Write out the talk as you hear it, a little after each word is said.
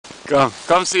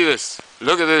Come see this.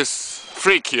 Look at this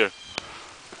freak here.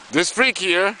 This freak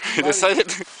here decided.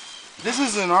 This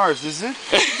isn't ours, is it?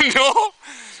 No.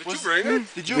 Did you bring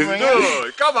it? Did you bring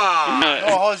it? Come on!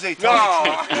 No, Jose, tell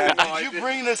the truth, man. Did you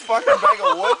bring this fucking bag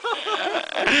of wood?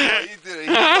 No, you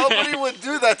didn't. Nobody would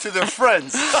do that to their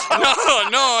friends.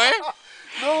 No, eh?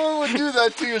 No one would do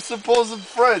that to your supposed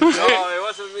friends. No, it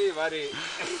wasn't me, buddy.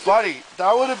 Buddy,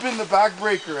 that would have been the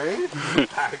backbreaker, eh?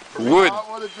 Wood. That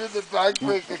would have been the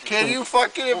backbreaker. Can you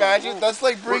fucking imagine? That's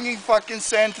like bringing fucking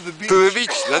sand to the beach. To the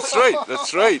beach. That's right.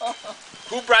 That's right.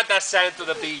 Who brought that sand to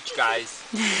the beach, guys?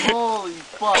 Holy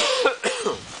fuck.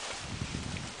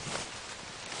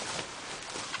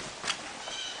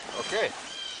 Okay.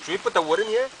 Should we put the wood in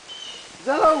here? Is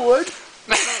that our wood?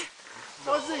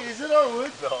 Jose, is it our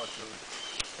wood? No, dude.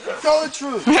 Tell the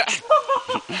truth. Tell the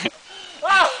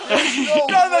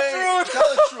truth. Tell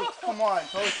the truth. Come on,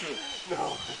 tell the truth.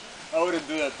 No, I wouldn't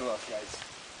do that to us, guys.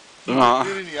 No.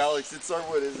 Alex, it's our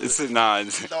wood, isn't it? It's nah.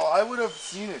 No, I would have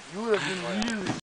seen it. You would have been really